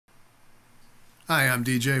Hi, I'm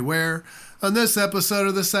DJ Ware. On this episode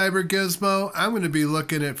of the CyberGizmo, I'm going to be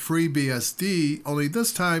looking at FreeBSD, only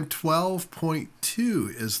this time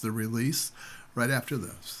 12.2 is the release, right after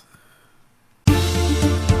this.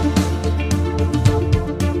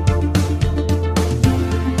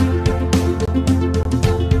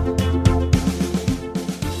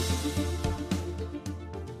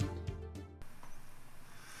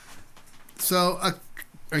 So,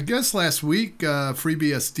 I guess last week,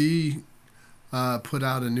 FreeBSD put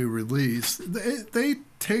out a new release. They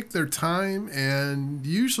take their time, and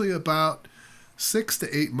usually about 6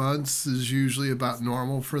 to 8 months is usually about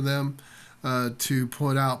normal for them to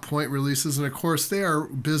put out point releases. And of course, they are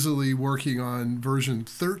busily working on version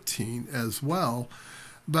 13 as well.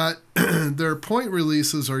 But their point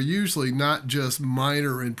releases are usually not just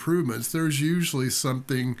minor improvements. There's usually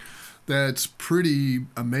something that's pretty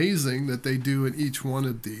amazing that they do in each one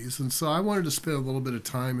of these. And so I wanted to spend a little bit of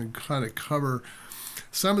time and kind of cover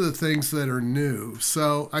some of the things that are new.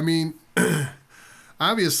 So, I mean,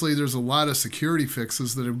 obviously there's a lot of security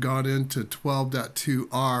fixes that have gone into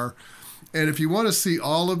 12.2R. And if you want to see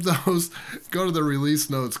all of those, go to the release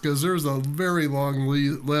notes, because there's a very long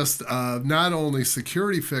list of not only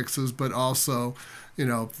security fixes, but also, you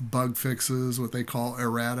know, bug fixes, what they call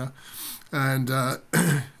errata. And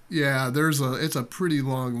yeah, it's a pretty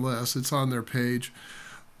long list. It's on their page.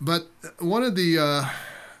 But one of the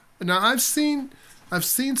now I've seen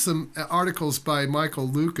some articles by Michael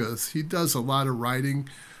Lucas. He does a lot of writing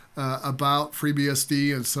about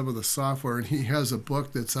FreeBSD and some of the software, and he has a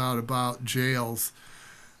book that's out about jails.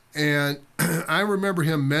 And I remember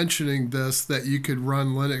him mentioning this, that you could run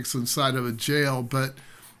Linux inside of a jail, but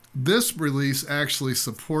this release actually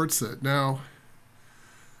supports it. Now,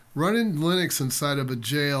 running Linux inside of a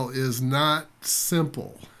jail is not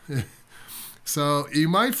simple. So you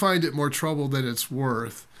might find it more trouble than it's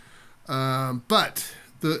worth, but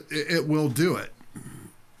it will do it.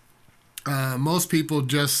 Most people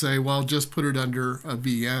just say, well, just put it under a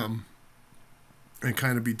VM and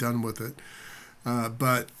kind of be done with it.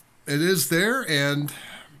 But it is there, and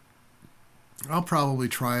I'll probably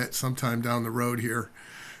try it sometime down the road here.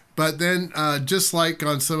 But then, just like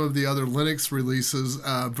on some of the other Linux releases,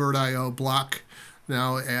 VirtIO block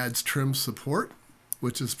now adds trim support,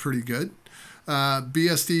 which is pretty good.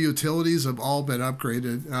 BSD utilities have all been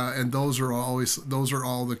upgraded, and those are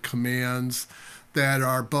all the commands that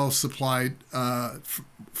are both supplied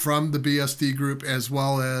from the BSD group, as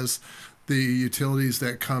well as the utilities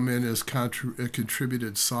that come in as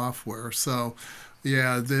contributed software. So,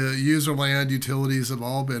 yeah, the userland utilities have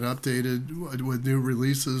all been updated with new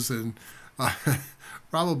releases and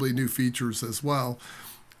probably new features as well.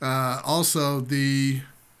 Also, the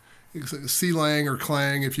CLang or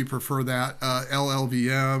Clang, if you prefer that,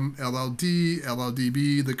 LLVM, LLD,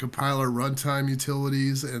 LLDB, the compiler runtime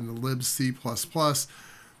utilities, and the libc++,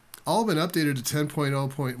 all been updated to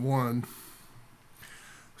 10.0.1.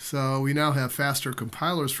 So we now have faster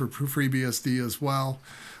compilers for FreeBSD as well.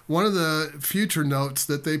 One of the future notes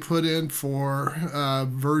that they put in for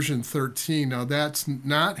version 13, now that's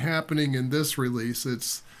not happening in this release,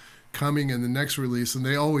 it's coming in the next release, and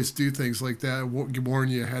they always do things like that, warn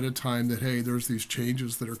you ahead of time that, hey, there's these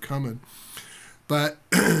changes that are coming. But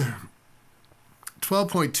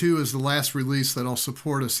 12.2 is the last release that'll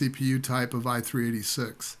support a CPU type of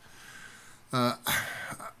i386.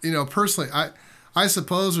 You know, personally, I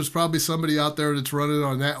suppose there's probably somebody out there that's running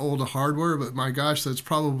on that old hardware, but my gosh, that's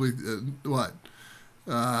probably, late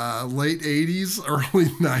 80s, early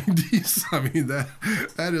 90s. I mean, that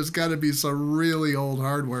has got to be some really old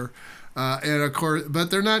hardware. And of course,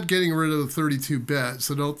 but they're not getting rid of the 32-bit,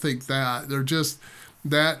 so don't think that. They're just,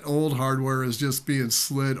 that old hardware is just being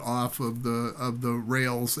slid off of the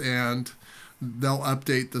rails, and they'll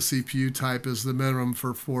update the CPU type as the minimum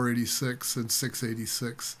for 486 and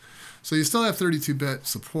 686. So you still have 32-bit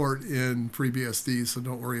support in FreeBSD, so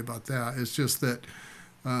don't worry about that. It's just that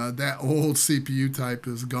that old CPU type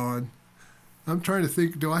is gone. I'm trying to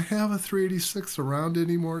think, do I have a 386 around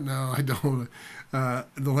anymore? No, I don't. The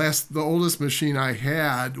oldest machine I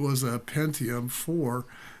had was a Pentium 4,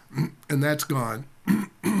 and that's gone.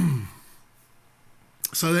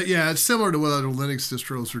 So that, yeah, it's similar to what other Linux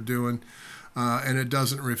distros are doing. And it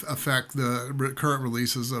doesn't affect the current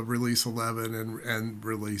releases of release 11 and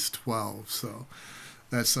release 12. So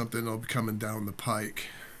that's something that'll be coming down the pike.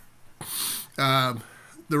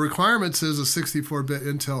 The requirements is a 64-bit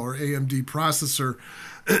Intel or AMD processor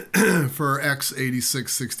for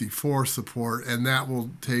x86-64 support, and that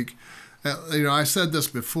will take, you know, I said this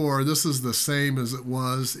before, this is the same as it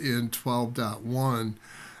was in 12.1.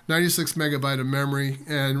 96 megabyte of memory,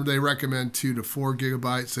 and they recommend 2 to 4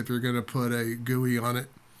 gigabytes if you're going to put a GUI on it.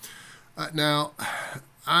 Now,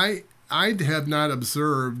 I have not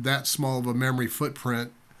observed that small of a memory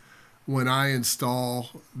footprint when I install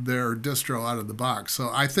their distro out of the box. So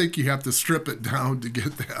I think you have to strip it down to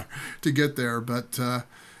get there. But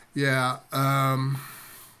yeah,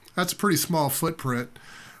 that's a pretty small footprint.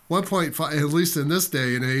 1.5, at least in this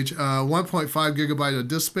day and age, 1.5 gigabyte of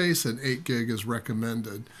disk space and 8 gig is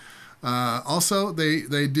recommended. Also,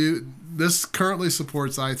 this currently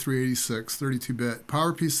supports i386 32-bit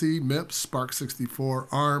PowerPC, MIPS, SPARC64,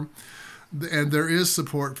 ARM, and there is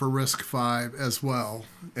support for RISC-V as well,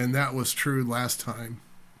 and that was true last time.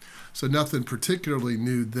 So nothing particularly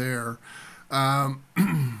new there.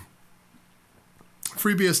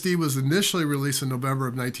 FreeBSD was initially released in November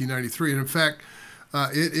of 1993, and in fact,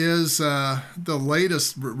 it is the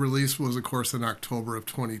latest release was, of course, in October of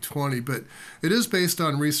 2020, but it is based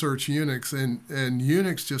on Research Unix, and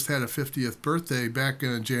Unix just had a 50th birthday back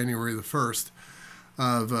on January the 1st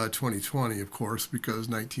of 2020, of course, because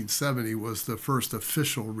 1970 was the first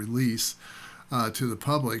official release to the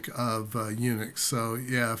public of Unix. So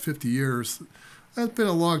yeah, 50 years, that's been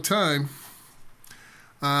a long time.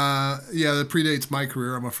 Yeah, that predates my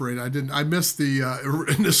career, I'm afraid. I missed the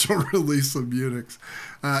initial release of Unix.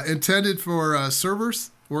 Intended for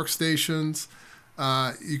servers, workstations.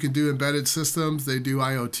 You can do embedded systems. They do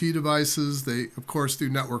IoT devices. They, of course, do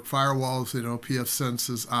network firewalls. You know, pfSense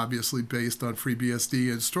is obviously based on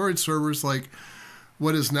FreeBSD, and storage servers like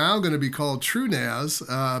what is now going to be called TrueNAS,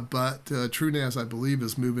 but TrueNAS, I believe,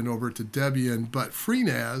 is moving over to Debian, but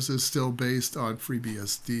FreeNAS is still based on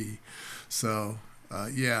FreeBSD. So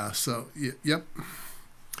yeah, so yep.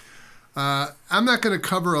 I'm not going to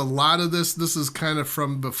cover a lot of this. This is kind of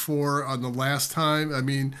from before on the last time. I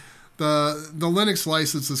mean, the Linux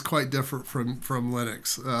license is quite different from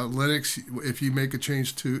Linux. Linux, if you make a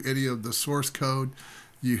change to any of the source code,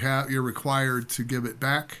 you're required to give it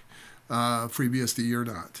back. FreeBSD, you're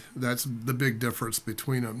not. That's the big difference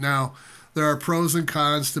between them. Now, there are pros and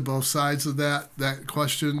cons to both sides of that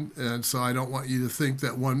question, and so I don't want you to think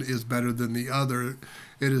that one is better than the other.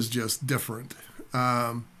 It is just different.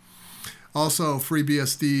 Also,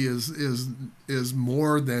 FreeBSD is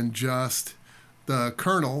more than just the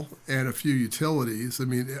kernel and a few utilities. I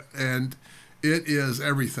mean, and it is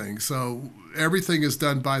everything. So everything is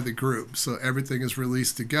done by the group. So everything is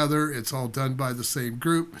released together. It's all done by the same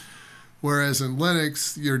group. Whereas in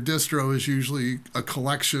Linux, your distro is usually a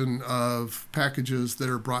collection of packages that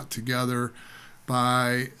are brought together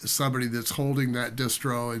by somebody that's holding that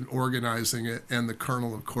distro and organizing it, and the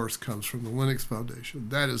kernel, of course, comes from the Linux Foundation.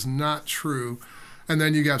 That is not true. And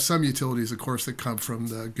then you have some utilities, of course, that come from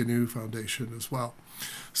the GNU Foundation as well.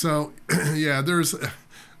 So, yeah,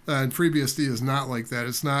 and FreeBSD is not like that.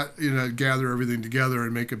 It's not, gather everything together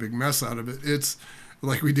and make a big mess out of it. It's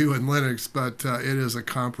like we do in Linux, but it is a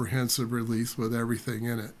comprehensive release with everything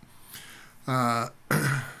in it.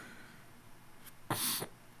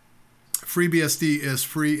 FreeBSD is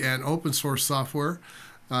free and open source software,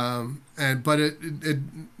 but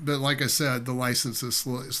like I said, the license is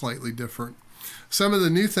slightly different. Some of the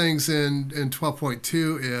new things in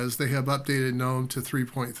 12.2 is they have updated GNOME to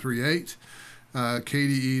 3.38,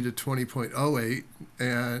 KDE to 20.08,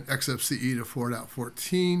 and XFCE to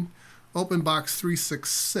 4.14. OpenBox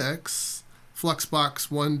 366, Fluxbox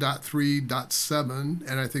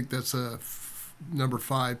 1.3.7, and I think that's a number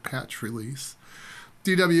 5 patch release.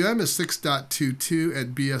 DWM is 6.22,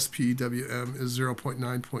 and BSPWM is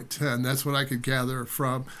 0.9.10. That's what I could gather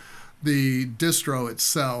from the distro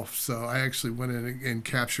itself, so I actually went in and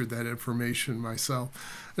captured that information myself.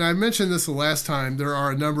 And I mentioned this the last time. There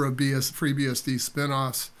are a number of FreeBSD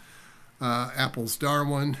spinoffs. Apple's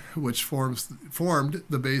Darwin, which formed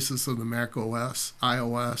the basis of the Mac OS,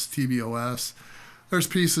 iOS, tvOS. There's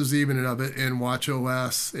pieces even of it in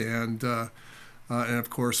watchOS and of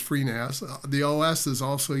course FreeNAS. The OS is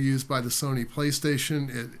also used by the Sony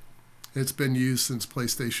PlayStation. It's been used since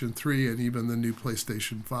PlayStation 3, and even the new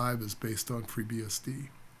PlayStation 5 is based on FreeBSD.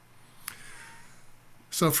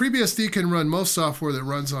 So FreeBSD can run most software that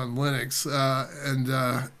runs on Linux, and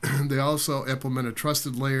they also implement a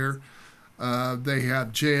trusted layer. They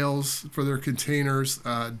have jails for their containers.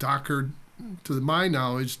 Docker, to my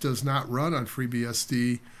knowledge, does not run on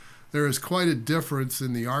FreeBSD. There is quite a difference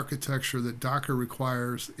in the architecture that Docker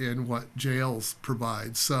requires and what jails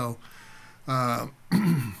provide. So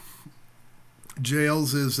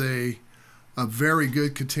jails is a very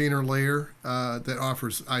good container layer that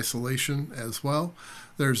offers isolation as well.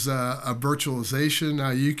 There's a virtualization. Now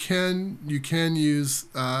you can use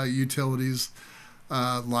utilities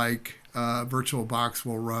like VirtualBox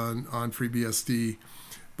will run on FreeBSD.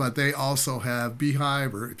 But they also have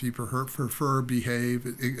Beehive, or if you prefer Behave.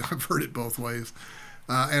 I've heard it both ways.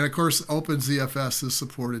 And of course, OpenZFS is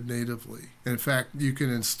supported natively. In fact, you can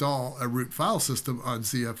install a root file system on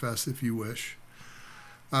ZFS if you wish.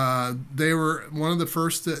 They were one of the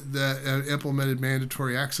first that implemented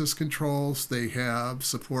mandatory access controls. They have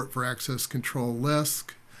support for access control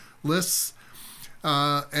lists.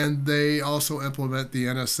 And they also implement the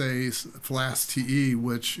NSA's FLASTE,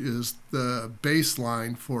 which is the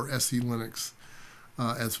baseline for SE Linux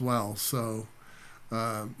as well. So,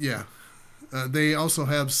 yeah. They also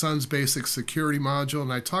have Sun's basic security module,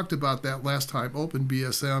 and I talked about that last time,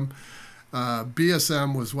 OpenBSM.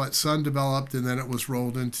 BSM was what Sun developed, and then it was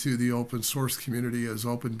rolled into the open source community as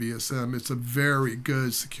OpenBSM. It's a very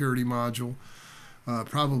good security module.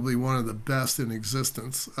 Probably one of the best in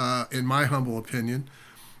existence, in my humble opinion.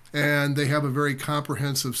 And they have a very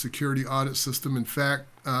comprehensive security audit system. In fact,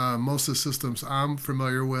 most of the systems I'm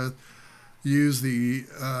familiar with use the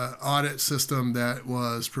audit system that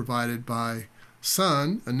was provided by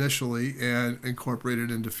Sun initially and incorporated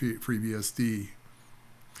into FreeBSD.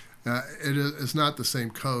 It's not the same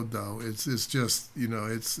code though. It's just, you know,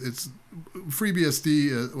 it's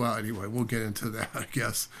FreeBSD. Well, anyway, we'll get into that, I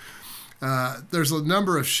guess. There's a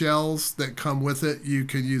number of shells that come with it. You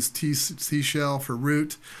can use T shell for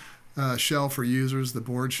root, shell for users, the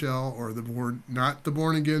board shell, or the board, not the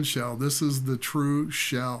born again shell. This is the true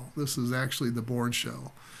shell. This is actually the board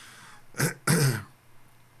shell.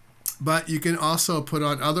 But you can also put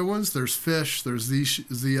on other ones. There's fish, there's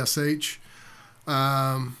ZSH,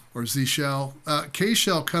 or Z shell. K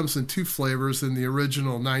shell comes in two flavors in the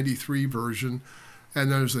original 93 version. And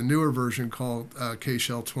there's a newer version called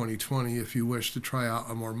K-Shell 2020 if you wish to try out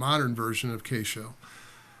a more modern version of K-Shell.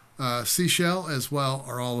 C-Shell as well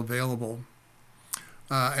are all available.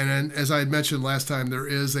 And then, as I had mentioned last time, there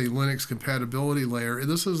is a Linux compatibility layer.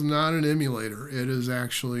 This is not an emulator. It is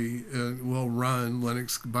actually, will run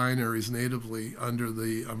Linux binaries natively under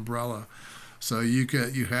the umbrella. So you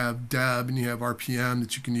have deb and you have RPM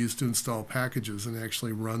that you can use to install packages and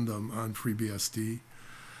actually run them on FreeBSD.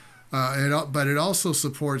 But it also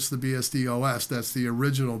supports the BSD OS. That's the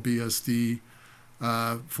original BSD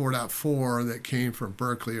 4.4 that came from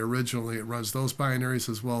Berkeley originally. It runs those binaries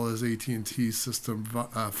as well as AT&T System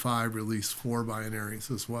 5 Release 4 binaries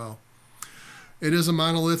as well. It is a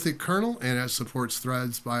monolithic kernel, and it supports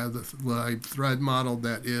threads by the thread model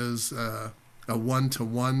that is a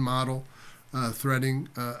one-to-one model threading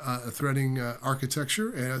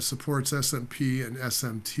architecture, and it supports SMP and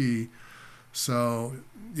SMT. So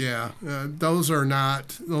yeah, those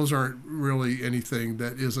aren't really anything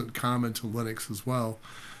that isn't common to Linux as well.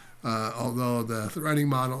 Although the threading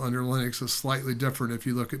model under Linux is slightly different. If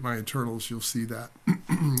you look at my internals, you'll see that.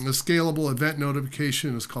 The scalable event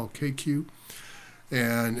notification is called KQ.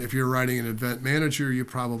 And if you're writing an event manager, you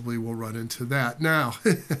probably will run into that. Now,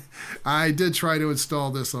 I did try to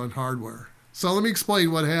install this on hardware. So let me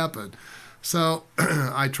explain what happened. So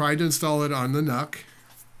I tried to install it on the NUC.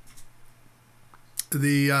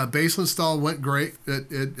 The base install went great.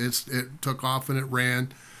 It took off and it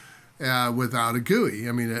ran without a GUI.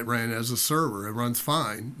 I mean, it ran as a server. It runs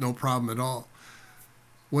fine, no problem at all.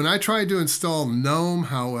 When I tried to install GNOME,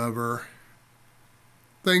 however,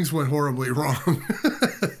 things went horribly wrong.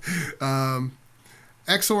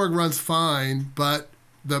 Xorg runs fine, but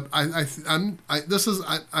I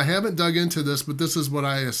haven't dug into this, but this is what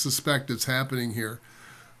I suspect is happening here.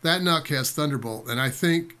 That NUC has Thunderbolt, and I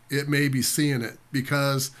think it may be seeing it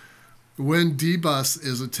because when dbus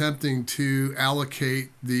is attempting to allocate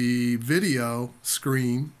the video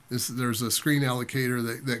screen, there's a screen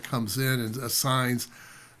allocator that comes in and assigns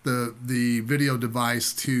the video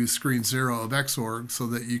device to screen 0 of Xorg so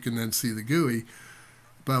that you can then see the GUI.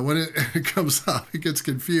 But when it comes up, it gets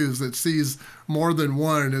confused. It sees more than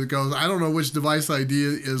one, and it goes, I don't know which device ID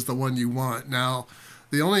is the one you want. Now,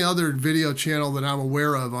 the only other video channel that I'm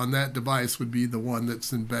aware of on that device would be the one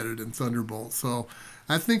that's embedded in Thunderbolt. So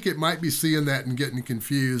I think it might be seeing that and getting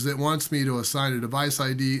confused. It wants me to assign a device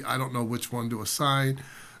ID. I don't know which one to assign,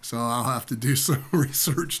 so I'll have to do some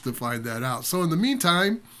research to find that out. So in the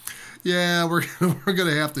meantime, yeah, we're going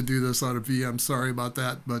to have to do this on a VM. Sorry about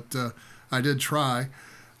that, but I did try.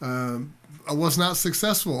 I was not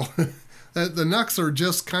successful. The NUCs are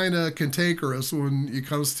just kind of cantankerous when it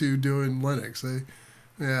comes to doing Linux.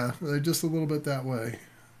 Yeah, they're just a little bit that way.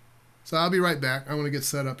 So I'll be right back. I want to get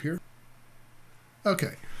set up here.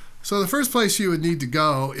 Okay, so the first place you would need to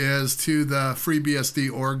go is to the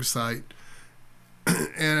FreeBSD org site.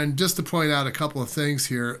 And just to point out a couple of things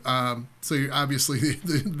here, so you obviously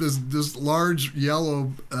this large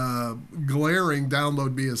yellow glaring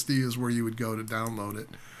download BSD is where you would go to download it.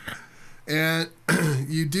 And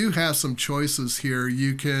you do have some choices here.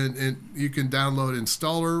 You can download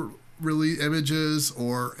installer release images,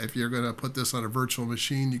 or if you're going to put this on a virtual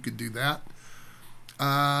machine, you could do that.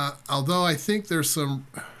 Although I think there's some,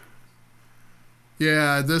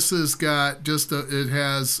 yeah, this has got just it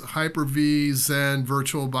has Hyper-V, Zen,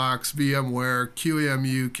 VirtualBox, VMware,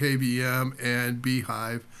 QEMU, KVM, and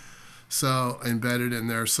Beehive, so embedded in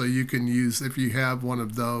there. So you can use, if you have one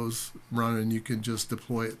of those running, you can just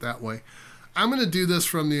deploy it that way. I'm going to do this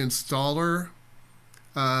from the installer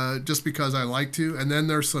just because I like to. And then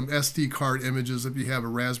there's some SD card images if you have a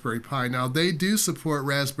Raspberry Pi. Now, they do support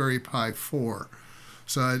Raspberry Pi 4.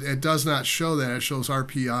 So it does not show that. It shows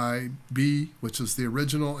RPI-B, which is the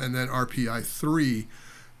original, and then RPI-3.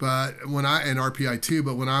 But and RPI-2,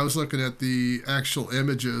 but when I was looking at the actual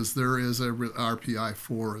images, there is a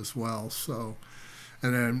RPI-4 as well. So,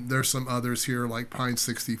 and then there's some others here like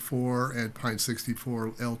Pine64 and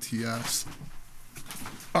Pine64 LTS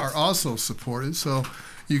are also supported. So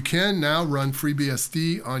you can now run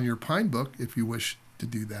FreeBSD on your Pinebook if you wish to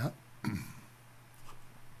do that.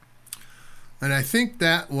 And I think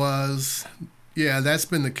that was, yeah, that's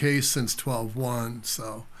been the case since 12.1.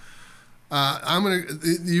 So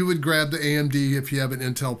you would grab the AMD if you have an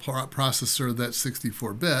Intel processor that's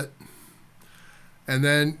 64-bit. And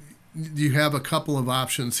then you have a couple of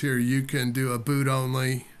options here. You can do a boot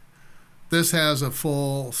only. This has a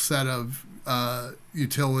full set of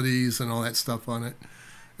utilities and all that stuff on it.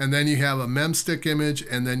 And then you have a memstick image,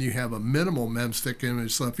 and then you have a minimal memstick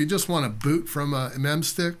image. So if you just want to boot from a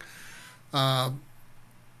memstick,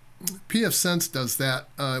 pfSense does that,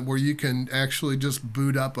 where you can actually just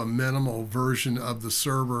boot up a minimal version of the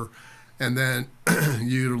server and then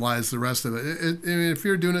utilize the rest of it. I mean, if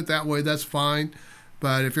you're doing it that way, that's fine.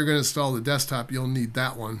 But if you're going to install the desktop, you'll need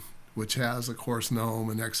that one, which has, of course, GNOME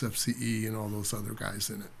and XFCE and all those other guys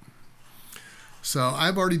in it. So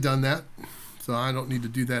I've already done that, so I don't need to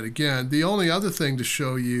do that again. The only other thing to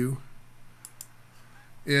show you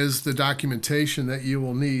is the documentation that you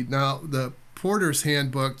will need. Now, the Porter's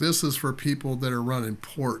Handbook, this is for people that are running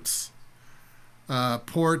ports.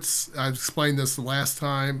 Ports, I've explained this the last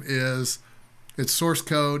time, it's source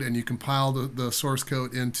code, and you compile the source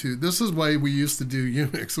code into, this is the way we used to do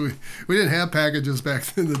Unix. We didn't have packages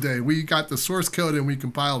back in the day. We got the source code and we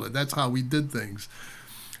compiled it. That's how we did things.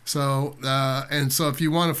 So, and so if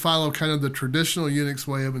you want to follow kind of the traditional Unix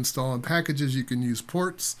way of installing packages, you can use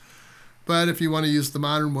ports. But if you want to use the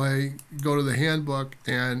modern way, go to the handbook,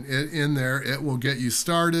 and in there it will get you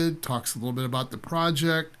started, talks a little bit about the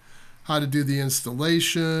project, how to do the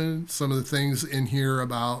installation, some of the things in here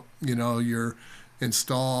about, you know, your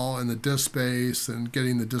install and the disk space and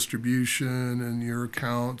getting the distribution and your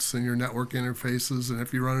accounts and your network interfaces, and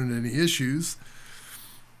if you run into any issues.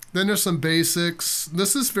 Then there's some basics.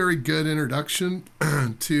 This is very good introduction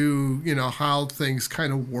to, you know, how things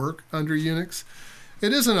kind of work under Unix.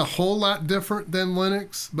 It isn't a whole lot different than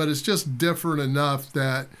Linux, but it's just different enough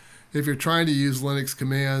that if you're trying to use Linux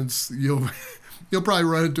commands, you'll probably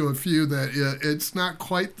run into a few that it's not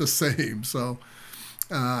quite the same. So,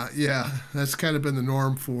 yeah, that's kind of been the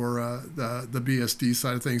norm for the BSD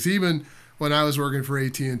side of things. Even when I was working for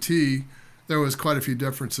AT&T, there was quite a few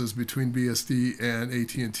differences between BSD and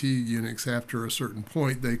AT&T Unix. After a certain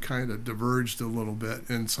point, they kind of diverged a little bit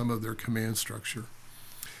in some of their command structure.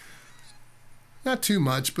 Not too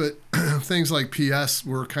much, but things like PS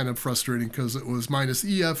were kind of frustrating because it was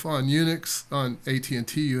 -EF on Unix, on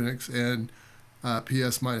AT&T Unix, and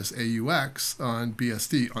PS -AUX on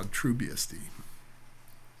BSD, on true BSD.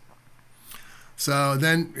 So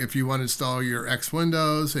then if you want to install your X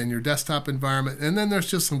Windows and your desktop environment, and then there's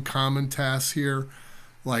just some common tasks here,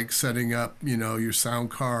 like setting up, you know, your sound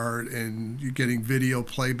card, and you getting video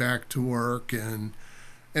playback to work, and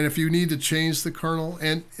if you need to change the kernel,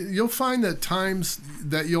 and you'll find that times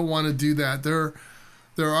that you'll want to do that, there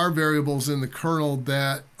are variables in the kernel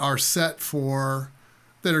that are set for,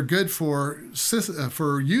 that are good for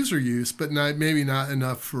user use, but maybe not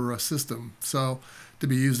enough for a system, so to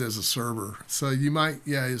be used as a server. So you might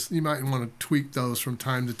want to tweak those from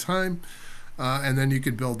time to time, and then you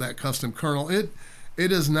could build that custom kernel. It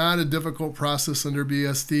is not a difficult process under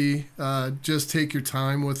BSD. Just take your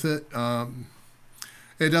time with it.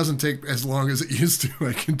 It doesn't take as long as it used to,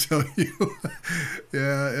 I can tell you.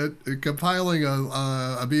 Yeah, compiling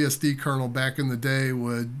a BSD kernel back in the day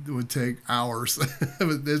would take hours.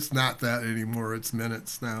 It's not that anymore. It's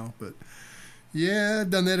minutes now. But Yeah, I've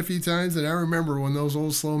done that a few times, and I remember when those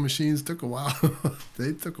old slow machines took a while.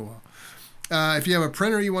 They took a while. If you have a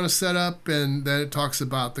printer you want to set up, and then it talks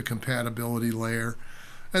about the compatibility layer.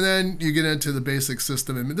 And then you get into the basic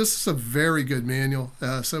system. I mean, this is a very good manual.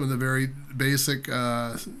 Some of the very basic,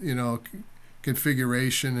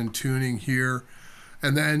 configuration and tuning here.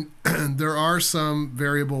 And then there are some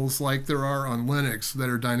variables like there are on Linux that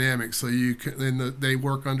are dynamic. So you can, they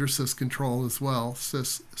work under syscontrol as well,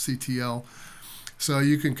 sysctl. So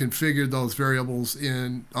you can configure those variables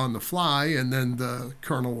in on the fly, and then the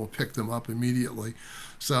kernel will pick them up immediately.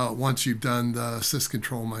 So once you've done the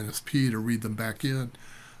syscontrol -p to read them back in.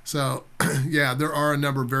 So yeah, there are a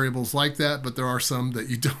number of variables like that, but there are some that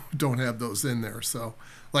you don't have those in there. So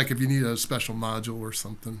like if you need a special module or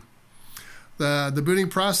something. The booting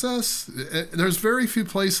process, there's very few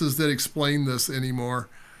places that explain this anymore.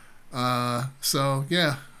 So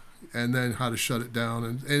yeah, and then how to shut it down,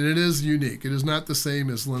 and it is unique. It is not the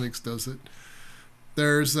same as Linux does it.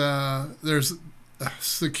 There's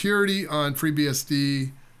security on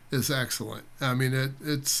FreeBSD is excellent. I mean,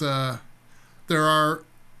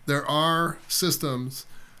 there are systems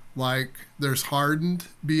like there's hardened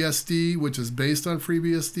BSD, which is based on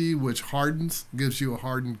FreeBSD, which hardens, gives you a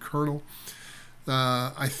hardened kernel.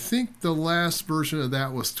 I think the last version of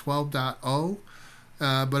that was 12.0,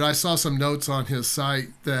 but I saw some notes on his site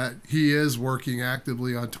that he is working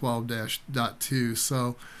actively on 12.2.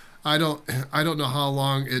 So I don't know how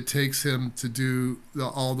long it takes him to do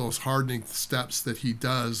all those hardening steps that he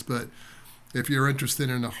does, but if you're interested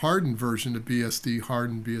in a hardened version of BSD,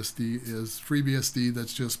 hardened BSD is FreeBSD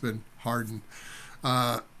that's just been hardened.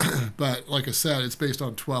 But like I said, it's based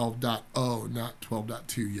on 12.0, not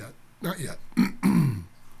 12.2 yet. Not yet.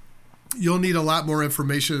 You'll need a lot more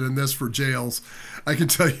information than this for jails. I can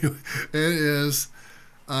tell you it is.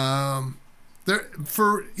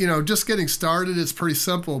 For just getting started, it's pretty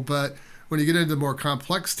simple, but when you get into more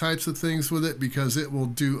complex types of things with it, because it will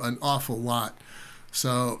do an awful lot.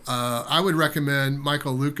 So I would recommend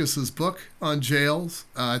Michael Lucas's book on jails.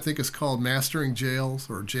 I think it's called Mastering Jails,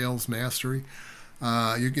 or Jails Mastery.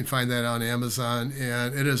 You can find that on Amazon,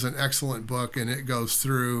 and it is an excellent book, and it goes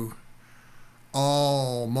through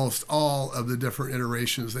almost all of the different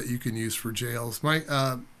iterations that you can use for jails.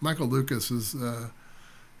 Michael Lucas is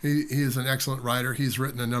he is an excellent writer. He's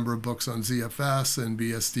written a number of books on ZFS and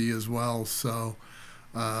BSD as well. So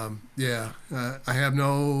I have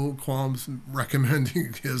no qualms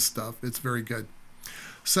recommending his stuff. It's very good.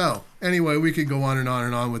 So anyway, we could go on and on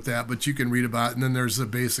and on with that, but you can read about it. And then there's the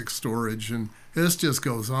basic storage, and this just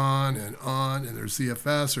goes on. And there's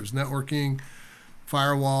ZFS, there's networking,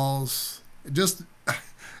 firewalls.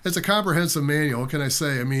 It's a comprehensive manual. What can I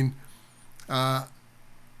say? I mean,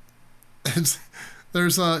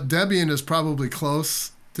 Debian is probably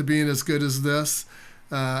close to being as good as this,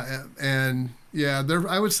 and yeah,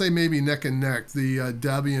 I would say maybe neck and neck. The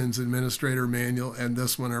Debian's administrator manual and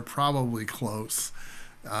this one are probably close,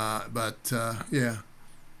 yeah,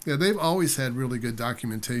 they've always had really good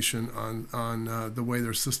documentation on the way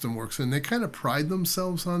their system works, and they kind of pride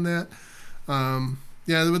themselves on that.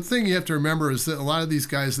 Yeah, the thing you have to remember is that a lot of these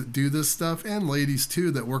guys that do this stuff, and ladies too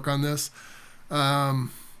that work on this,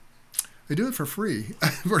 they do it for free,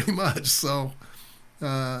 pretty much. So,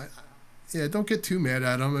 yeah, don't get too mad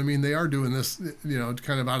at them. I mean, they are doing this,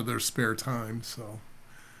 kind of out of their spare time. So,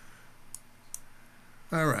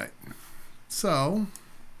 all right. So,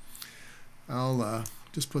 I'll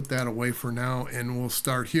just put that away for now, and we'll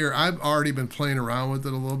start here. I've already been playing around with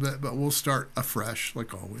it a little bit, but we'll start afresh,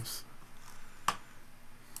 like always.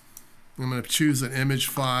 I'm going to choose an image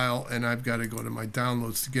file, and I've got to go to my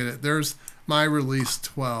downloads to get it. There's my release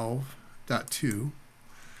 12.2.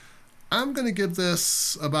 I'm going to give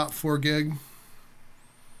this about 4 gig.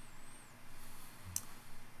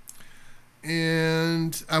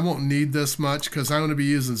 And I won't need this much because I'm going to be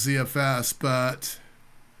using ZFS, but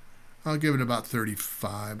I'll give it about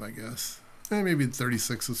 35, I guess. Maybe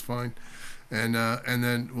 36 is fine. And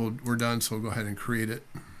then we're done, so we'll go ahead and create it.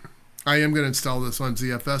 I am going to install this on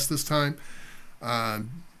ZFS this time. And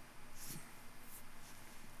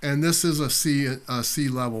this is a C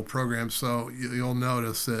level program, so you'll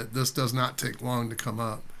notice that this does not take long to come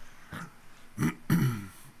up. I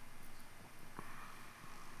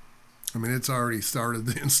mean, it's already started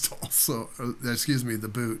the install, so, excuse me, the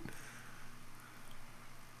boot.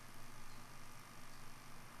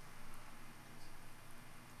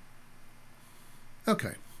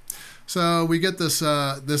 Okay. So we get this,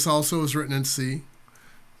 this also is written in C,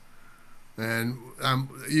 and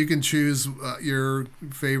you can choose your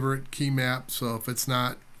favorite key map. So if it's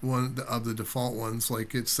not one of the default ones,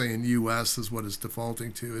 like it's saying US is what it's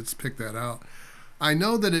defaulting to, it's picked that out. I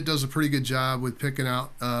know that it does a pretty good job with picking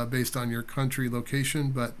out based on your country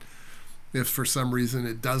location, but if for some reason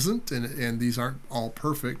it doesn't, and these aren't all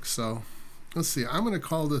perfect, so let's see. I'm going to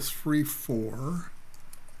call this free 4.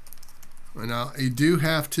 And now you do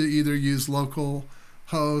have to either use local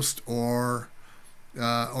host or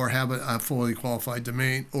have a fully qualified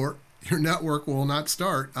domain, or your network will not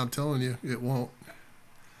start. I'm telling you, it won't.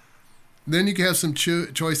 Then you can have some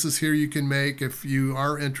choices here you can make. If you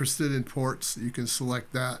are interested in ports, you can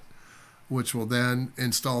select that, which will then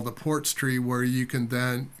install the ports tree where you can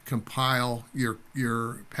then compile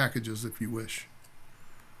your packages if you wish.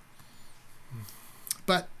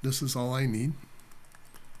 But this is all I need.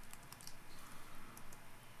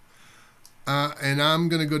 And I'm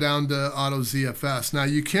going to go down to AutoZFS. Now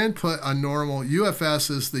you can put a normal,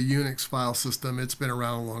 UFS is the Unix file system. It's been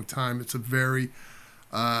around a long time. It's a very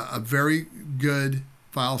good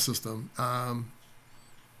file system.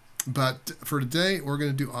 But for today, we're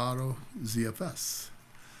going to do AutoZFS.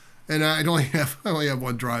 And I only have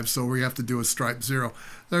one drive, so we have to do a stripe 0.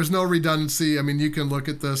 There's no redundancy. I mean, you can look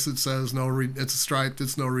at this. It says it's striped.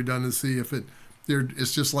 It's no redundancy.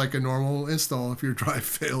 It's just like a normal install. If your drive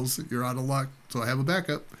fails, you're out of luck. So I have a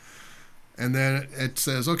backup. And then it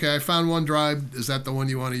says, okay, I found one drive. Is that the one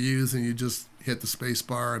you want to use? And you just hit the space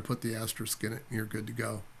bar and put the asterisk in it, and you're good to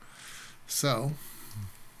go. So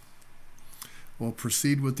we'll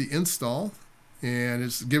proceed with the install. And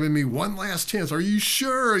it's giving me one last chance. Are you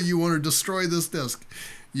sure you want to destroy this disk?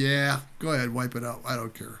 Yeah, go ahead, wipe it out. I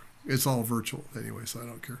don't care. It's all virtual anyway, so I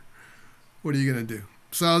don't care. What are you going to do?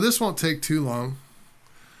 So this won't take too long.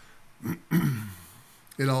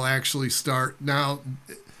 It'll actually start. Now,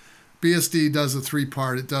 BSD does a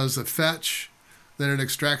 3-part. It does a fetch, then it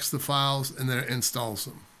extracts the files, and then it installs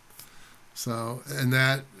them. So, and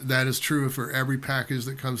that is true for every package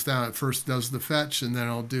that comes down. It first does the fetch, and then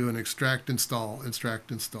I'll do an extract, install,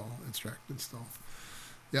 extract, install, extract, install.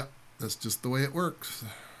 Yep, that's just the way it works.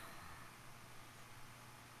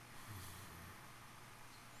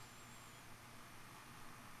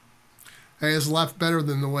 Hey, it's a lot better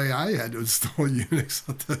than the way I had to install Unix,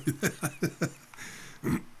 I'll tell you that.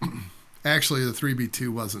 Actually, the 3B2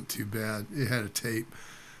 wasn't too bad. It had a tape,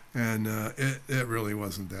 and it really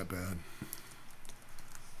wasn't that bad.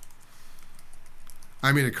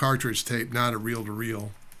 I mean a cartridge tape, not a reel-to-reel.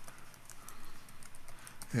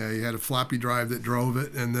 Yeah, you had a floppy drive that drove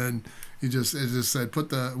it, and then it just said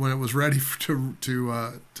when it was ready to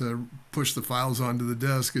push the files onto the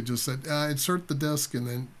disk, it just said insert the disk, and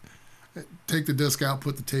then take the disk out,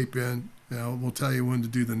 put the tape in. We'll tell you when to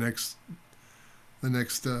do the next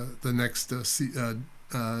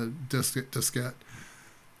diskette.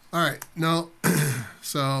 All right, no,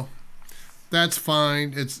 so that's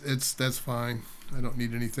fine. That's fine. I don't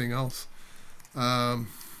need anything else. I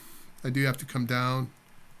do have to come down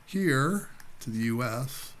here to the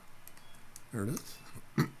US. There it is.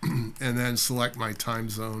 And then select my time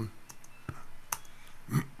zone.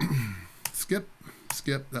 Skip.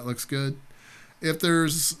 That looks good. If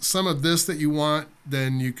there's some of this that you want,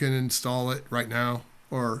 then you can install it right now.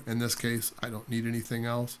 Or in this case, I don't need anything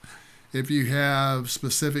else. If you have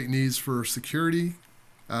specific needs for security,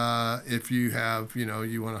 if you have,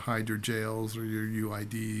 you want to hide your jails or your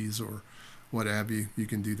UIDs or what have you, you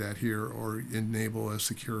can do that here, or enable a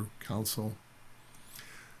secure console.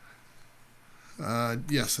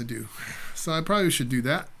 Yes, I do. So I probably should do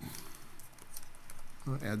that.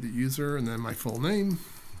 I'll add the user and then my full name.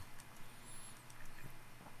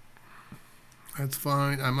 That's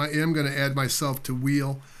fine. I am going to add myself to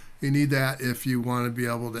wheel. You need that if you want to be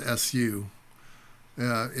able to SU.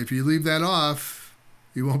 If you leave that off,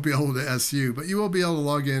 you won't be able to SU, but you will be able to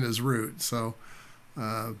log in as root. So,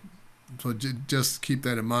 just keep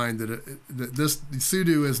that in mind that this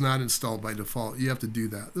sudo is not installed by default. You have to do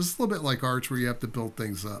that. This is a little bit like Arch where you have to build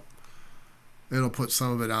things up. It'll put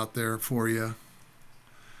some of it out there for you.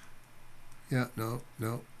 Yeah, no,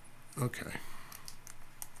 okay.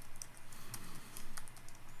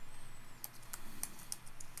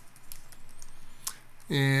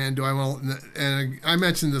 And and I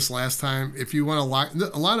mentioned this last time, if you want to lock,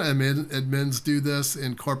 a lot of admins do this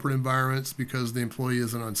in corporate environments because the employee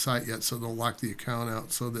isn't on site yet, so they'll lock the account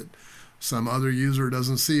out so that some other user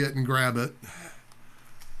doesn't see it and grab it.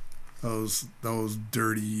 Those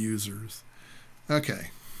dirty users. Okay.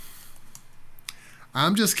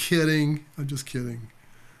 I'm just kidding.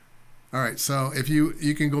 All right, so if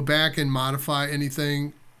you can go back and modify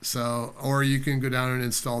anything. So, or you can go down and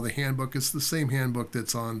install the handbook. It's the same handbook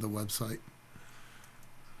that's on the website.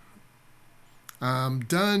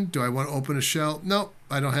 Done. Do I want to open a shell? Nope.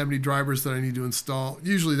 I don't have any drivers that I need to install.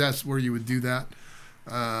 Usually that's where you would do that.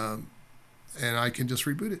 and I can just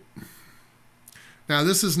reboot it. Now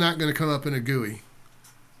this is not going to come up in a GUI.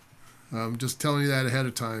 I'm just telling you that ahead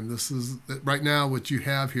of time. This is right now what you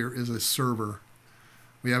have here is a server.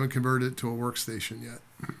 We haven't converted it to a workstation yet.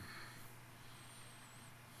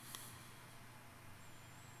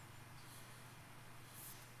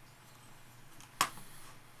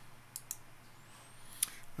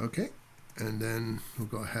 Okay, and then we'll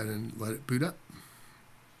go ahead and let it boot up.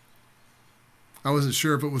 I wasn't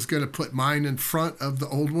sure if it was going to put mine in front of the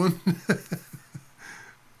old one,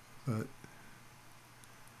 but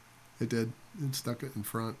it did. It stuck it in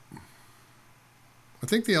front. I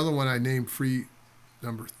think the other one I named free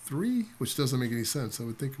number 3, which doesn't make any sense. I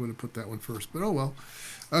would think it would have put that one first, but oh well.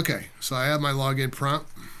 Okay, so I have my login prompt.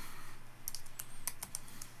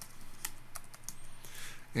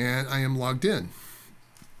 And I am logged in.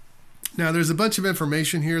 Now there's a bunch of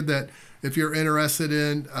information here that if you're interested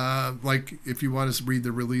in, like if you want to read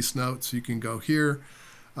the release notes, you can go here.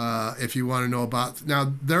 If you want to know about,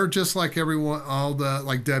 now they're just like everyone, all the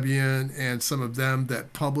like Debian and some of them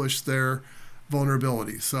that publish their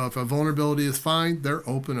vulnerabilities. So if a vulnerability is fine, they're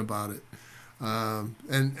open about it.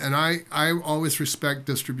 And I always respect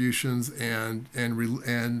distributions and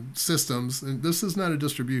systems. And this is not a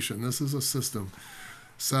distribution. This is a system.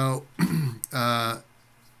 So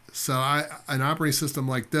an operating system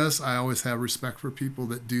like this, I always have respect for people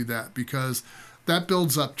that do that because that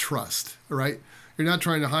builds up trust, right? You're not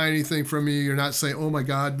trying to hide anything from me. You're not saying, oh my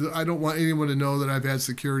God, I don't want anyone to know that I've had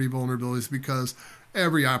security vulnerabilities, because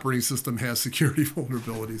every operating system has security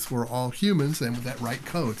vulnerabilities. We're all humans and with that right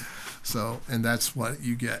code. So, and that's what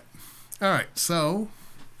you get. All right, so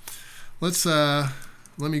let's, let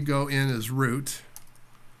me go in as root.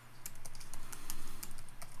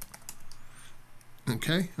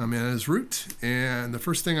 Okay, I'm in as root, and the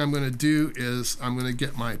first thing I'm going to do is I'm going to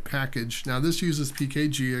get my package. Now this uses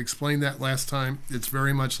PKG. I explained that last time. It's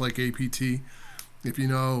very much like APT. If you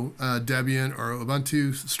know Debian or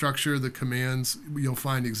Ubuntu structure, the commands, you'll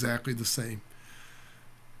find exactly the same.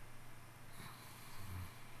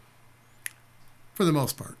 For the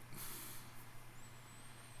most part.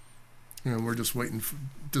 And we're just waiting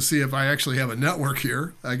to see if I actually have a network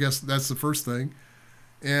here. I guess that's the first thing.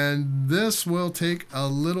 And this will take a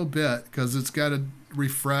little bit because it's got to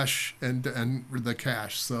refresh and the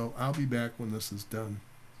cache. So I'll be back when this is done.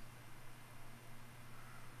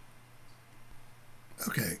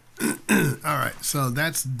 Okay. All right. So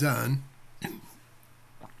that's done.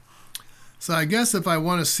 So I guess if I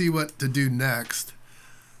want to see what to do next,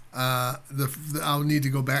 I'll need to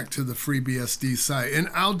go back to the FreeBSD site, and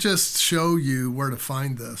I'll just show you where to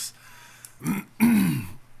find this.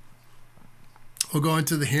 We'll go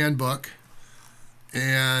into the handbook,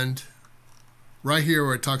 and right here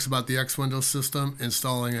where it talks about the X Windows system,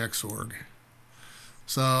 installing Xorg.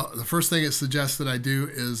 So the first thing it suggests that I do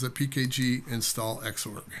is a PKG install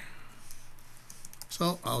Xorg.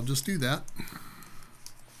 So I'll just do that.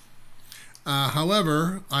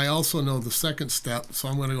 However, I also know the second step, so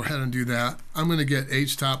I'm going to go ahead and do that. I'm going to get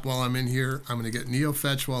htop while I'm in here. I'm going to get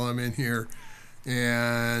neofetch while I'm in here,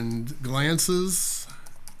 and glances,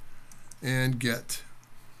 and get.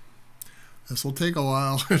 This will take a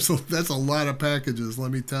while. So that's a lot of packages,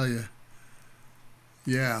 let me tell you.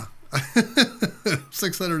 Yeah,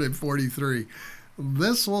 643.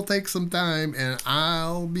 This will take some time, and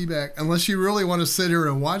I'll be back. Unless you really want to sit here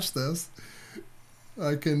and watch this,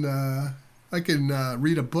 I can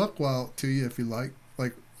read a book to you if you like.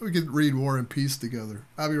 Like, we could read War and Peace together.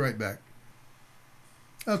 I'll be right back.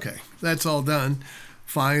 Okay, that's all done.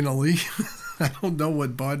 Finally. I don't know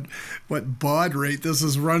what baud rate this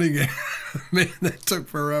is running at. Man, that took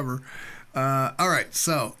forever. All right,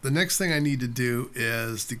 so the next thing I need to do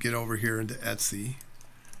is to get over here into Etsy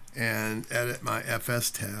and edit my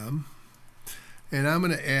FS tab. And I'm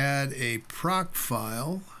going to add a proc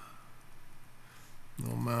file.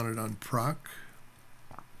 I'll mount it on proc.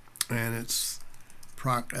 And it's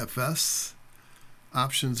proc FS.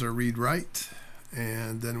 Options are read write.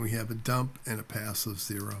 And then we have a dump and a pass of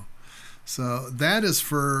 0. So that is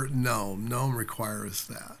for GNOME. GNOME requires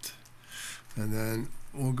that. And then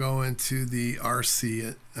we'll go into the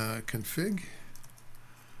RC config.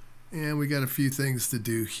 And we got a few things to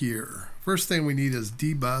do here. First thing we need is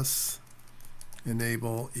dbus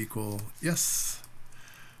enable equal yes.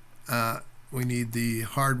 We need the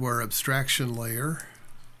hardware abstraction layer.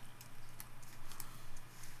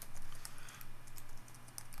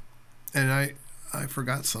 And I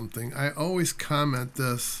forgot something. I always comment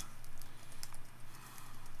this.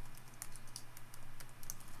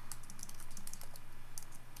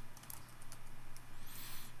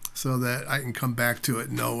 so that I can come back to it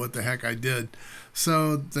and know what the heck I did.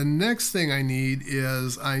 So the next thing I need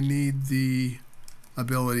is I need the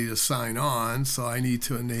ability to sign on. So I need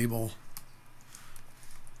to enable,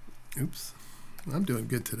 oops, I'm doing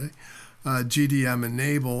good today, GDM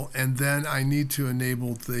enable, and then I need to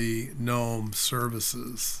enable the GNOME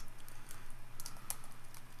services.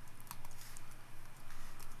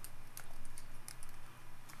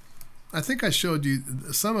 I think I showed you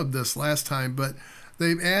some of this last time, but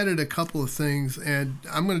they've added a couple of things, and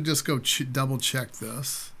I'm going to just go double check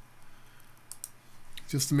this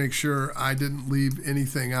just to make sure I didn't leave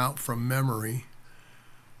anything out from memory.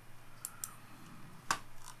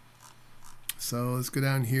 So let's go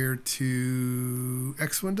down here to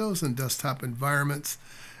X Windows and desktop environments,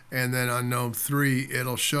 and then on GNOME 3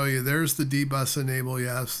 it'll show you there's the dbus enable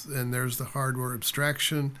yes, and there's the hardware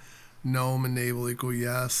abstraction, GNOME enable equal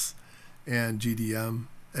yes, and GDM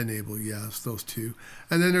enable yes, those two.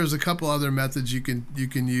 And then there's a couple other methods you can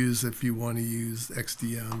use if you want to use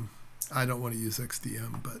XDM. I don't want to use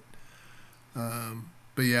XDM, but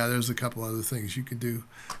yeah, there's a couple other things you can do.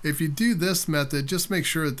 If you do this method, just make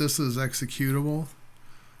sure that this is executable,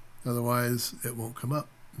 otherwise it won't come up.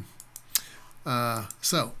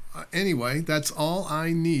 Anyway, that's all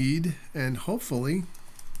I need, and hopefully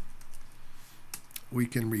we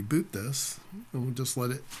can reboot this, and we'll just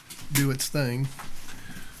let it do its thing.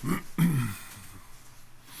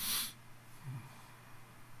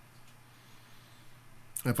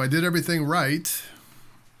 If I did everything right,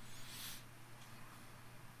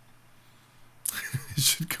 it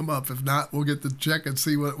should come up. If not, we'll get to check and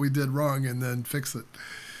see what we did wrong and then fix it.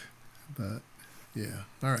 But yeah,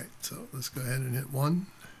 all right, so let's go ahead and hit 1,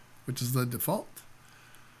 which is the default.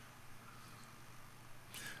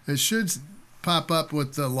 It should pop up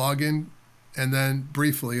with the login, and then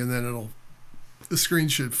briefly, and then the screen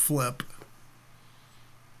should flip.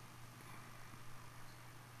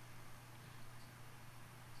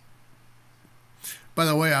 By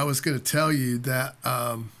the way, I was going to tell you that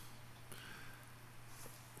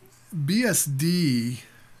BSD,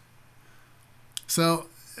 so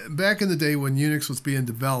back in the day when Unix was being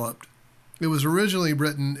developed, it was originally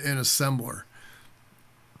written in assembler.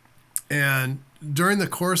 And during the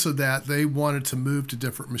course of that, they wanted to move to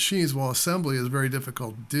different machines. Well, assembly is very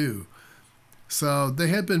difficult to do. So they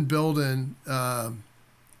had been building the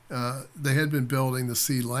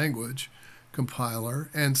C language compiler,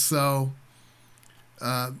 and so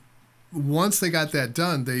once they got that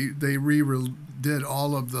done, they redid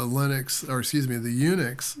all of the Linux, or excuse me, the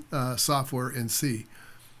Unix software in C.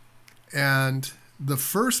 And the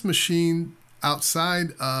first machine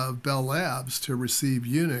outside of Bell Labs to receive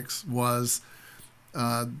Unix was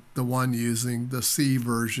the one using the C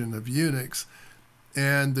version of Unix.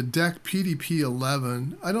 And the DEC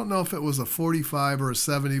PDP-11, I don't know if it was a 45 or a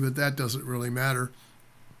 70, but that doesn't really matter.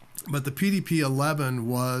 But the PDP-11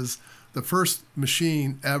 was the first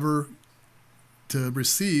machine ever to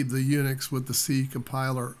receive the Unix with the C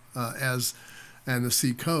compiler and the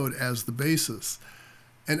C code as the basis.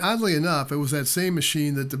 And oddly enough, it was that same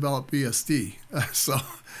machine that developed BSD. So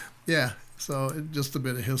yeah, so just a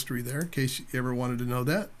bit of history there in case you ever wanted to know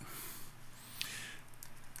that.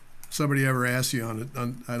 Somebody ever asked you on it,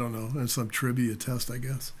 I don't know, in some trivia test, I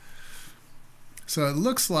guess. So it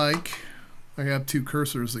looks like I have two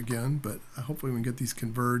cursors again, but hopefully we can get these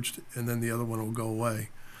converged, and then the other one will go away.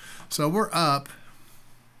 So we're up.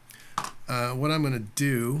 What I'm going to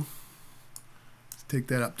do is take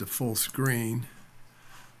that up to full screen,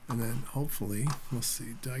 and then hopefully, let's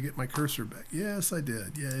see, did I get my cursor back? Yes, I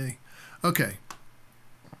did. Yay. Okay.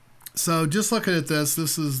 So just looking at this,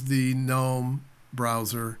 this is the GNOME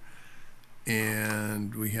browser,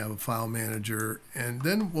 and we have a file manager, and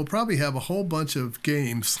then we'll probably have a whole bunch of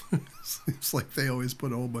games. Seems like they always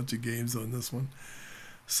put a whole bunch of games on this one.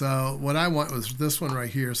 So what I want was this one right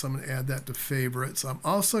here, so I'm going to add that to favorites. I'm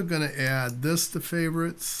also going to add this to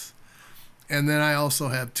favorites, and then I also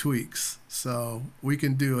have tweaks. So we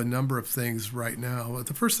can do a number of things right now. But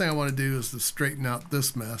the first thing I want to do is to straighten out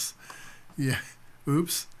this mess. Yeah,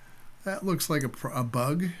 oops, that looks like a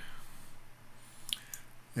bug.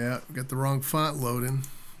 Yeah, got the wrong font loading,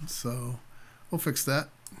 so we'll fix that.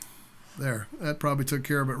 There, that probably took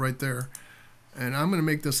care of it right there. And I'm going to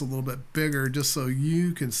make this a little bit bigger just so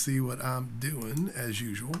you can see what I'm doing as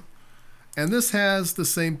usual. And this has the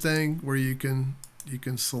same thing where you can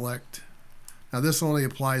select. Now this only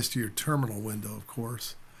applies to your terminal window, of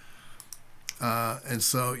course. And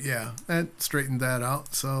so yeah, that straightened that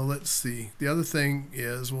out. So let's see. The other thing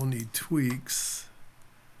is we'll need tweaks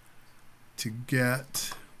to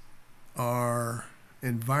get our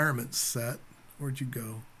environment set. Where'd you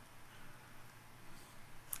go?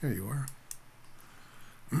 There you are.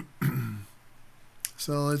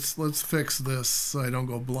 So let's fix this so I don't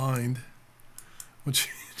go blind. We'll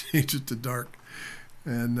change it to dark.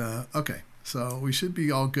 And okay, so we should be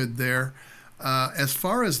all good there. As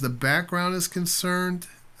far as the background is concerned,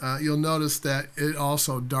 you'll notice that it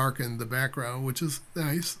also darkened the background, which is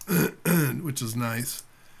nice. Which is nice.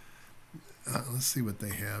 Let's see what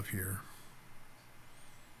they have here.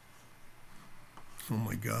 Oh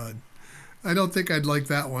my God. I don't think I'd like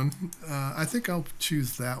that one. I think I'll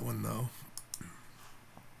choose that one though.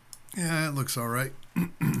 Yeah, it looks all right.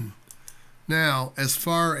 Now, as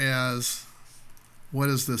far as what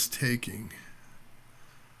is this taking?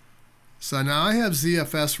 So now I have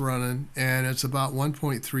ZFS running, and it's about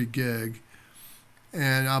 1.3 gig.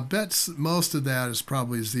 And I'll bet most of that is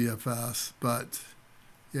probably ZFS, but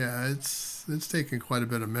yeah, it's taking quite a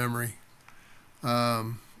bit of memory.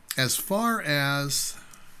 As far as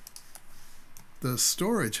the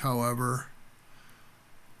storage, however,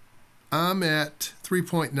 I'm at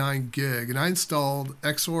 3.9 gig, and I installed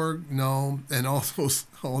Xorg, GNOME, and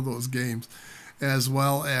all those games, as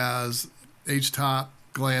well as HTOP,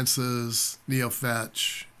 Glances,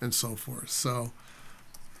 NeoFetch, and so forth. So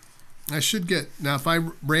I should get, now if I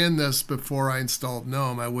ran this before I installed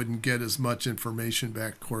GNOME, I wouldn't get as much information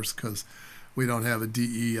back, of course, because we don't have a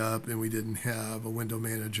DE up and we didn't have a window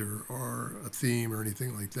manager or a theme or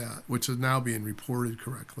anything like that, which is now being reported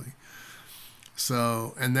correctly.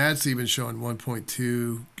 So, and that's even showing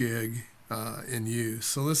 1.2 gig in use.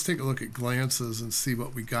 So let's take a look at Glances and see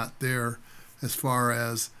what we got there as far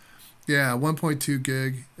as, yeah, 1.2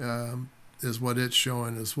 gig is what it's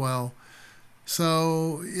showing as well.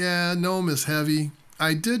 So yeah, GNOME is heavy.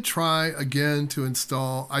 I did try again to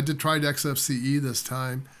install, I did try XFCE this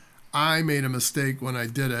time. I made a mistake when I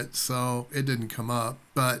did it, so it didn't come up,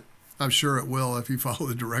 but I'm sure it will if you follow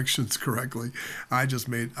the directions correctly. I just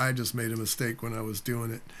made a mistake when I was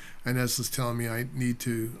doing it, and this is telling me I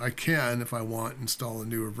can, if I want, install a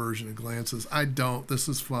newer version of Glances. I don't. This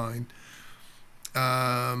is fine.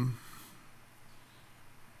 I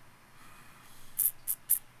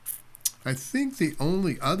think the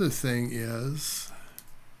only other thing is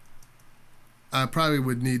I probably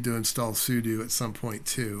would need to install sudo at some point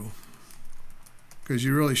too, because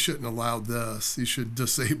you really shouldn't allow this. You should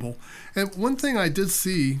disable. And one thing I did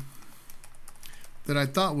see that I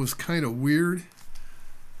thought was kind of weird,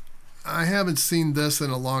 I haven't seen this in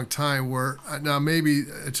a long time, where now maybe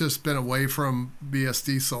it's just been away from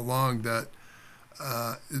BSD so long that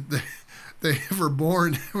they were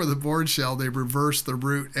born for the board shell, they reversed the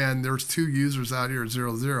root, and there's two users out here at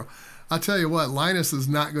 00. I'll tell you what, Linus is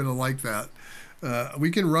not going to like that. We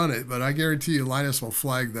can run it, but I guarantee you Linus will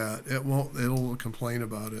flag that. It won't, it'll complain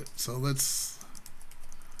about it. So let's,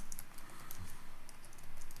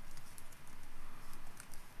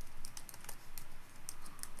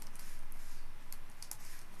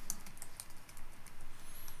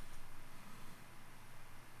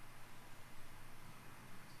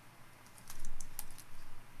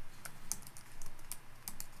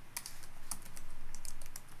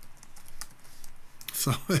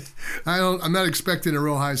 so I'm not expecting a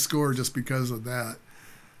real high score just because of that.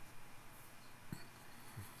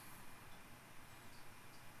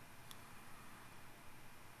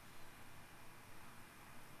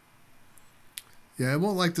 Yeah, I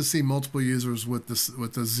won't like to see multiple users with the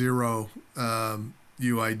 0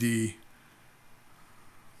 UID.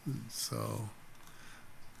 So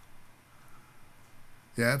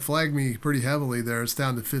yeah, it flagged me pretty heavily there. It's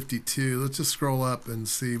down to 52. Let's just scroll up and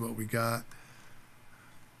see what we got.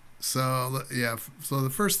 So yeah, so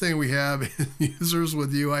the first thing we have is users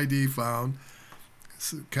with UID found,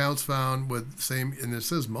 accounts found with the same, and it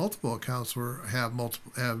says multiple accounts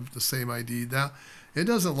have the same ID. Now it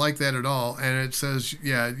doesn't like that at all, and it says,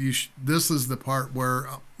 yeah, this is the part where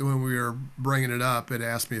when we were bringing it up, it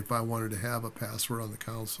asked me if I wanted to have a password on the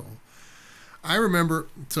console. I remember,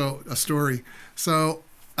 so a story. So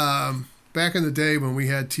back in the day when we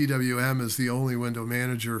had TWM as the only window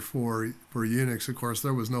manager for Unix, of course,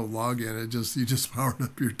 there was no login. You just powered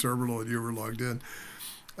up your terminal and you were logged in.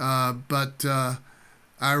 But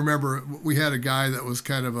I remember we had a guy that was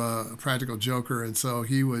kind of a practical joker, and so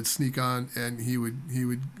he would sneak on and he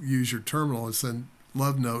would use your terminal and send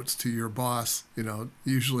love notes to your boss, you know,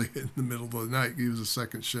 usually in the middle of the night. He was a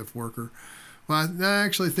second shift worker. Well, I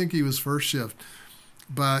actually think he was first shift.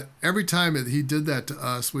 But every time he did that to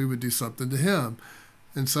us, we would do something to him.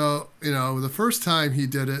 And so, you know, the first time he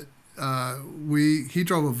did it, he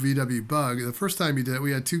drove a VW Bug. The first time he did it,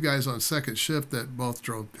 we had two guys on second shift that both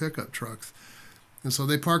drove pickup trucks. And so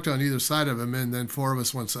they parked on either side of him, and then four of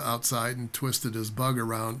us went outside and twisted his bug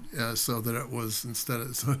around so that it was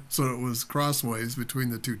so it was crossways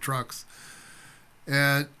between the two trucks.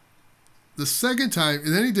 And the second time,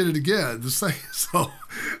 and then he did it again. So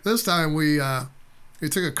this time we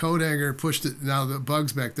took a coat hanger and pushed it. Now the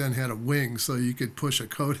bugs back then had a wing, so you could push a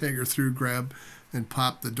coat hanger through, grab, and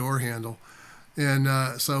pop the door handle.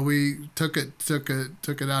 And so we took it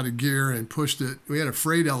out of gear and pushed it. We had a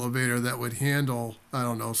freight elevator that would handle, I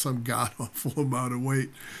don't know, some god awful amount of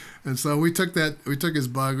weight. And so we took his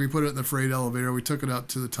bug, we put it in the freight elevator, we took it up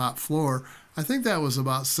to the top floor. I think that was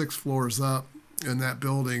about 6 floors up in that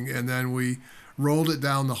building, and then we rolled it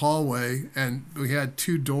down the hallway, and we had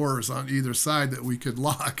 2 doors on either side that we could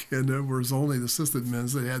lock, and there was only the system men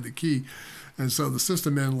that had the key. And so the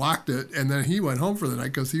system man locked it, and then he went home for the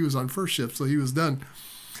night because he was on first shift, so he was done.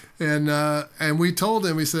 And we told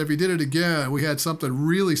him, we said if he did it again, we had something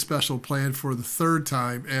really special planned for the 3rd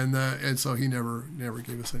time, and so he never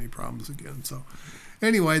gave us any problems again. So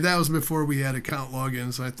anyway, that was before we had account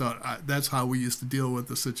logins. I thought that's how we used to deal with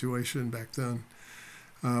the situation back then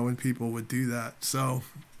when people would do that. So,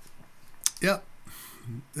 yep.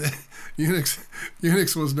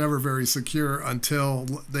 Unix was never very secure until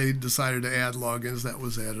they decided to add logins. That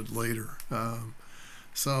was added later.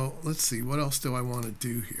 So let's see, what else do I want to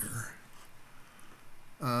do here?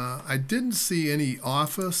 I didn't see any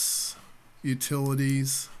Office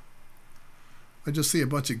utilities. I just see a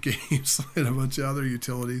bunch of games and a bunch of other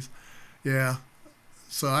utilities. Yeah.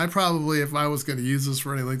 So I probably, if I was going to use this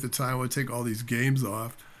for any length of time, I would take all these games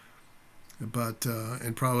off. But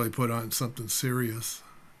and probably put on something serious.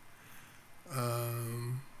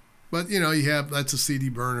 But you know, that's a CD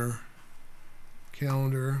burner.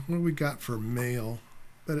 Calendar. What do we got for mail?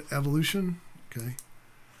 That Evolution? Okay.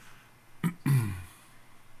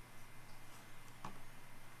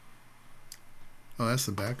 Oh, that's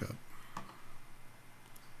the backup.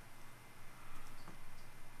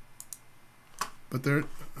 But there,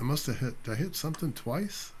 I must have did I hit something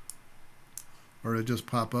twice? Or did it just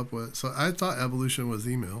pop up with, so I thought Evolution was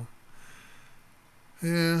email.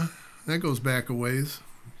 Yeah, that goes back a ways.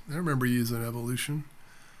 I remember using Evolution.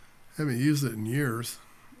 I haven't used it in years.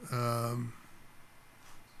 I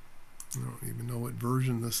don't even know what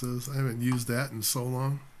version this is. I haven't used that in so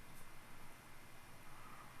long.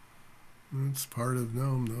 It's part of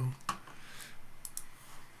GNOME though.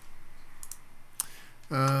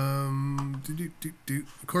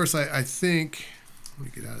 Of course, I think, let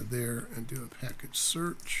me get out of there and do a package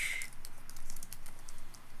search.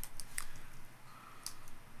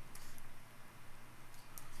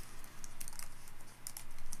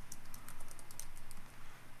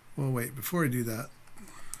 Well, wait, before I do that,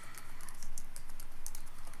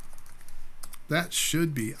 that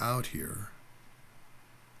should be out here.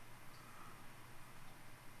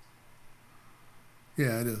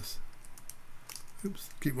 Yeah, it is. Oops,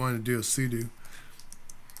 keep wanting to do a sudo.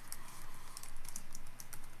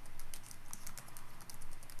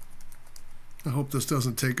 I hope this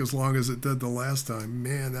doesn't take as long as it did the last time.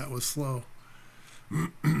 Man, that was slow.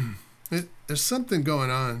 There's something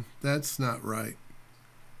going on. That's not right.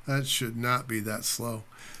 That should not be that slow.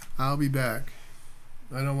 I'll be back.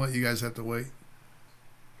 I don't want you guys to have to wait.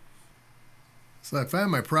 So I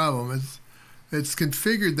found my problem. It's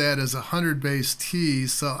configured that as 100 base T.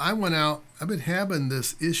 So I went out. I've been having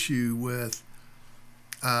this issue with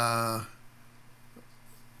Pop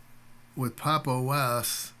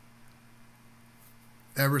OS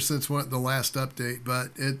ever since the last update. But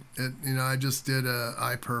I just did a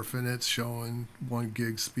iPerf and it's showing 1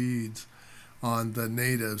 gig speeds on the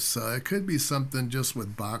natives. So it could be something just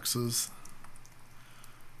with boxes.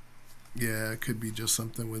 Yeah, it could be just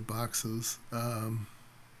something with boxes.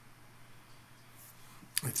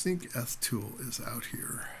 I think ftool is out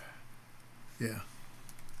here. Yeah.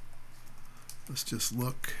 Let's just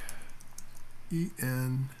look.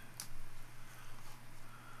 EN.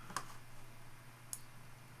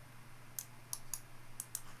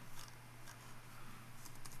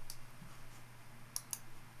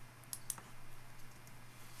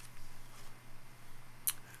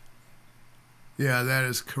 Yeah, that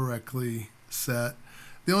is correctly set.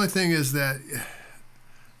 The only thing is that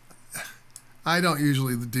I don't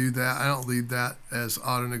usually do that. I don't leave that as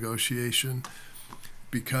auto negotiation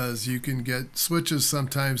because you can get switches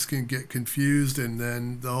sometimes can get confused and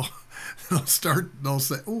then they'll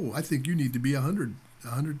say, oh, I think you need to be 100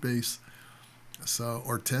 base, so,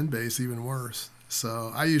 or 10 base, even worse.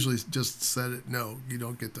 So I usually just set it. No, you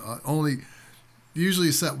don't get to only.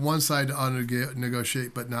 Usually set one side to auto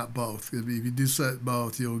negotiate, but not both. If you do set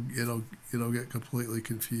both, it'll get completely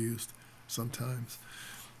confused sometimes.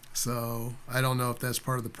 So I don't know if that's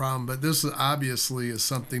part of the problem, but this obviously is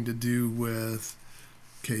something to do with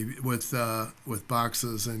with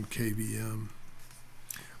boxes and KVM.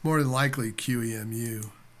 More than likely QEMU.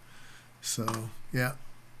 So yeah,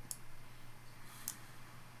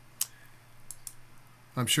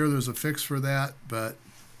 I'm sure there's a fix for that, but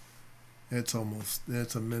it's a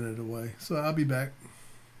minute away. So I'll be back.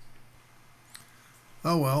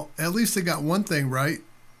 Oh well, at least they got one thing right.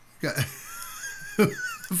 Got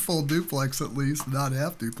full duplex at least, not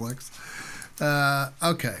half duplex.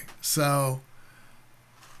 Okay, so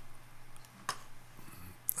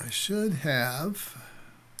I should have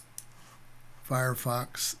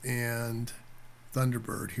Firefox and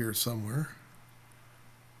Thunderbird here somewhere.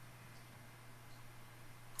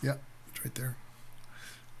 Yep, it's right there.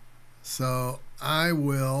 So I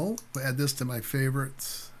will add this to my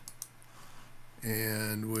favorites,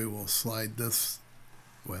 and we will slide this.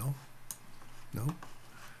 Well, no,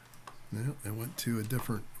 it went to a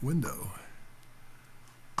different window,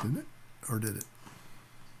 didn't it? Or did it?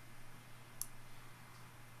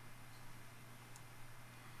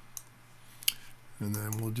 And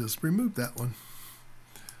then we'll just remove that one.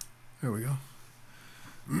 There we go.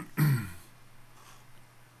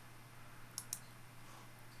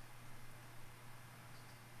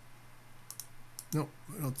 Nope,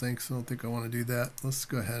 I don't think so. I don't think I want to do that. Let's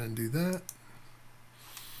go ahead and do that.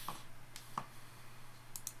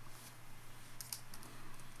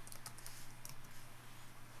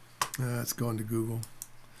 It's going to Google.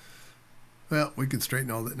 Well, we can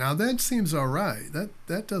straighten all that. Now that seems all right.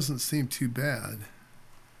 That doesn't seem too bad.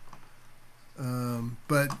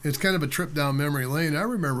 But it's kind of a trip down memory lane. I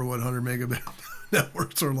remember what 100 megabit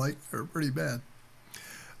networks are like. They're pretty bad.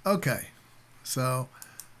 Okay, so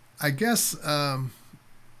I guess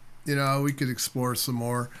you know, we could explore some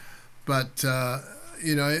more, but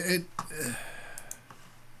you know,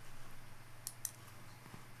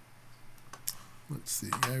 let's see.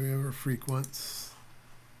 Area frequency.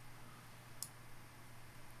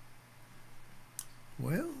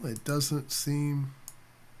 Well, it doesn't seem.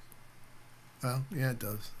 Well, yeah, it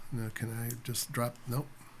does. Now, can I just drop? Nope.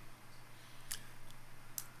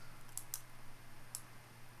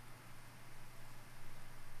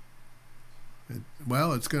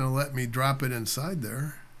 Well, it's going to let me drop it inside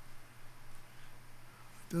there.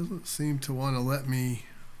 It doesn't seem to want to let me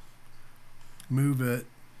move it.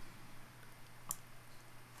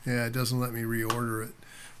 Yeah, it doesn't let me reorder it,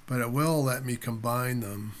 but it will let me combine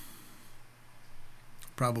them.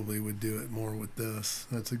 Probably would do it more with this.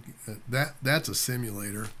 That's a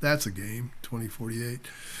simulator. That's a game, 2048.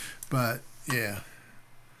 But yeah.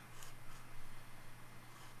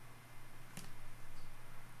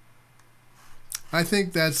 I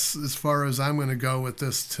think that's as far as I'm going to go with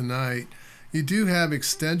this tonight. You do have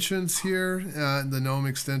extensions here, the GNOME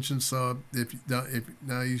extension. So if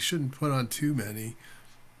now you shouldn't put on too many.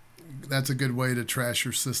 That's a good way to trash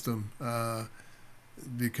your system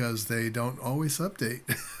because they don't always update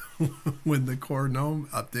when the core GNOME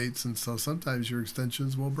updates, and so sometimes your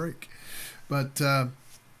extensions will break. But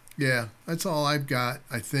yeah, that's all I've got,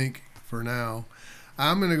 I think, for now.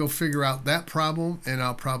 I'm going to go figure out that problem, and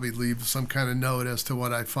I'll probably leave some kind of note as to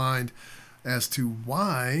what I find as to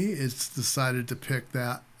why it's decided to pick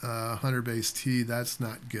that 100 base T. That's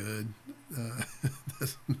not good.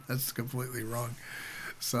 That's completely wrong.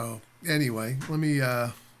 So anyway, let me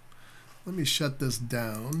shut this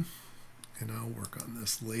down, and I'll work on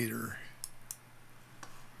this later.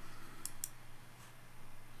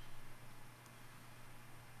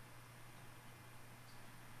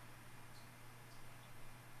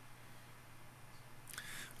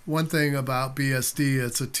 One thing about BSD,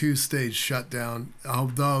 it's a two-stage shutdown,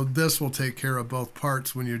 although this will take care of both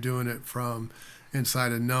parts when you're doing it from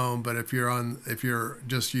inside of GNOME. But if you're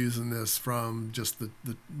just using this from just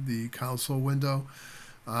the console window,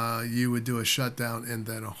 you would do a shutdown and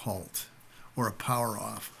then a halt or a power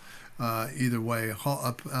off. Either way,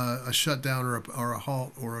 a shutdown or a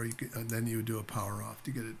halt, or then you would do a power off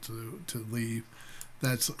to get it to leave.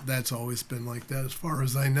 That's always been like that as far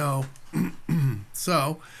as I know.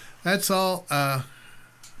 So that's all.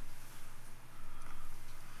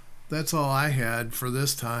 That's all I had for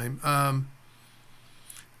this time.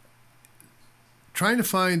 Trying to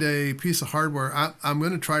find a piece of hardware. I'm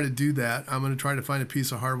going to try to do that. I'm going to try to find a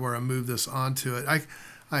piece of hardware and move this onto it.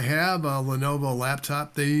 I have a Lenovo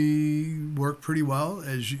laptop. They work pretty well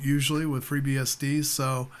as usually with FreeBSD,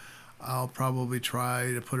 so I'll probably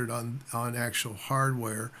try to put it on actual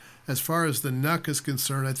hardware. As far as the NUC is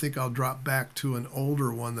concerned, I think I'll drop back to an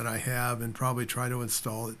older one that I have and probably try to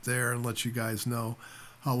install it there and let you guys know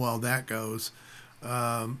how well that goes.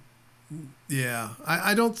 Yeah,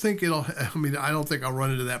 I don't think it'll. I mean, I don't think I'll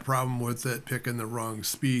run into that problem with it picking the wrong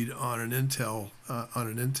speed on an Intel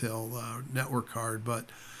network card. But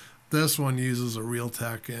this one uses a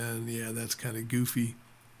Realtek, and yeah, that's kind of goofy.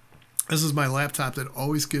 This is my laptop that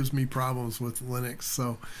always gives me problems with Linux,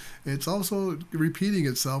 so it's also repeating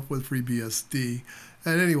itself with FreeBSD.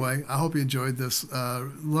 And anyway, I hope you enjoyed this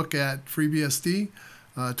look at FreeBSD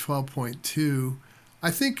 12.2.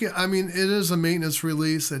 I mean, it is a maintenance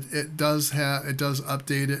release. It does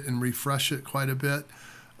update it and refresh it quite a bit.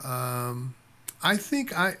 I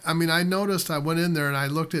noticed, I went in there and I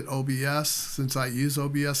looked at OBS since I use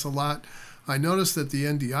OBS a lot. I noticed that the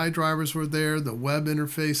NDI drivers were there, the web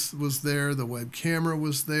interface was there, the web camera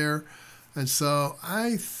was there. And so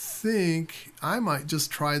I think I might just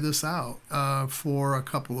try this out for a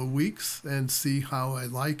couple of weeks and see how I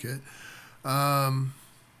like it. I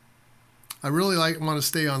really want to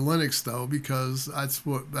stay on Linux though, because that's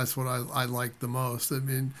what I like the most. I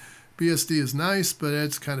mean, BSD is nice, but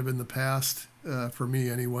it's kind of in the past for me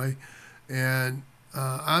anyway. And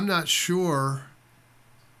I'm not sure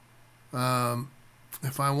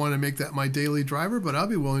if I want to make that my daily driver, but I'll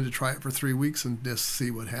be willing to try it for 3 weeks and just see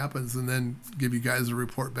what happens, and then give you guys a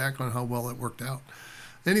report back on how well it worked out.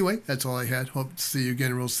 Anyway, that's all I had. Hope to see you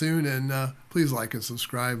again real soon, and please like and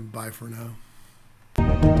subscribe. Bye for now.